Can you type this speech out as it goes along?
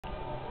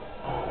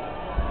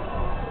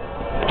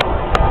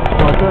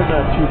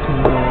know if you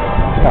can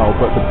tell,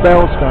 but the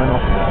bell's going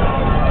off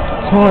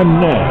now. Time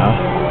now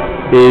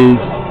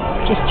is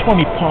just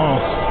 20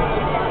 past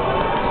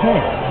 10.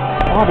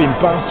 I've been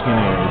busking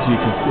here, as you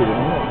can see.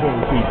 I'm not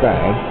doing too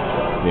bad.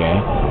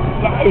 Yeah,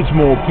 loads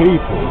more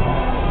people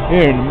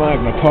here in the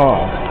Magna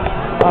Carta.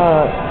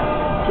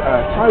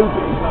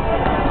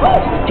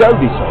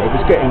 Jody, sorry,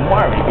 was getting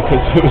worried because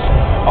there was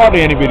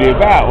hardly anybody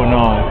about when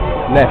I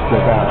left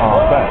at about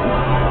 8:30.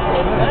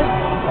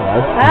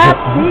 Hello.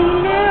 Happy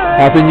New Year!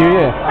 Happy New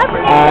Year!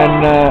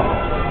 And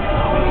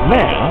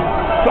now,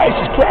 the place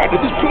is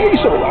crowded. There's police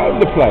all over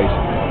the place.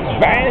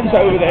 There's vans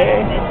over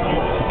there,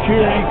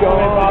 security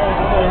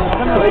guards,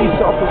 police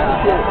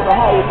officers, the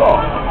whole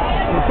lot.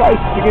 And the place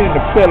is beginning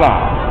to fill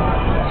up.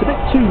 It's a bit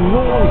too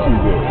noisy,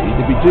 really,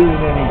 to be doing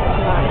any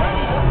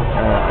playing.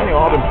 Anyway,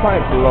 I've been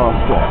playing for the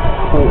last,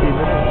 40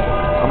 minutes.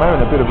 I'm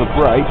having a bit of a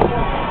break.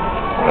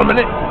 One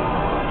minute.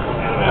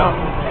 Now,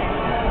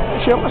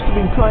 actually, I must have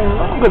been playing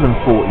longer than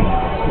 40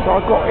 minutes, because I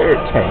got here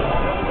at 10.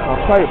 I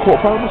played at 4:00.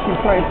 I must have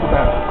been playing for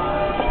about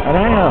an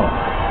hour.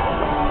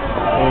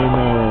 And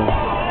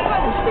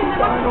it's been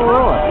going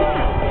alright.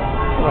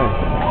 Right.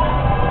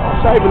 I'll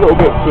save a little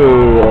bit for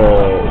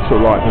sort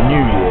of like the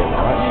New Year,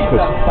 right?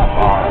 Because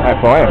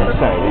if I haven't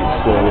said,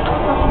 it's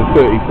the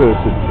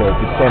 31st of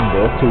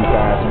December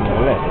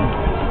 2011.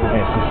 And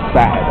it's a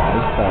Saturday,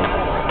 so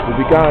we'll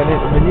be going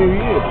into the New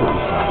Year pretty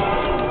soon.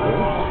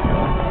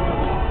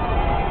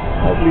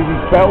 Hopefully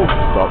these bells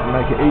stop and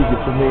make it easier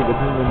for me to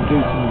do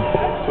some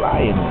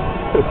playing.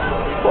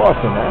 Bye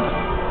for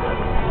now.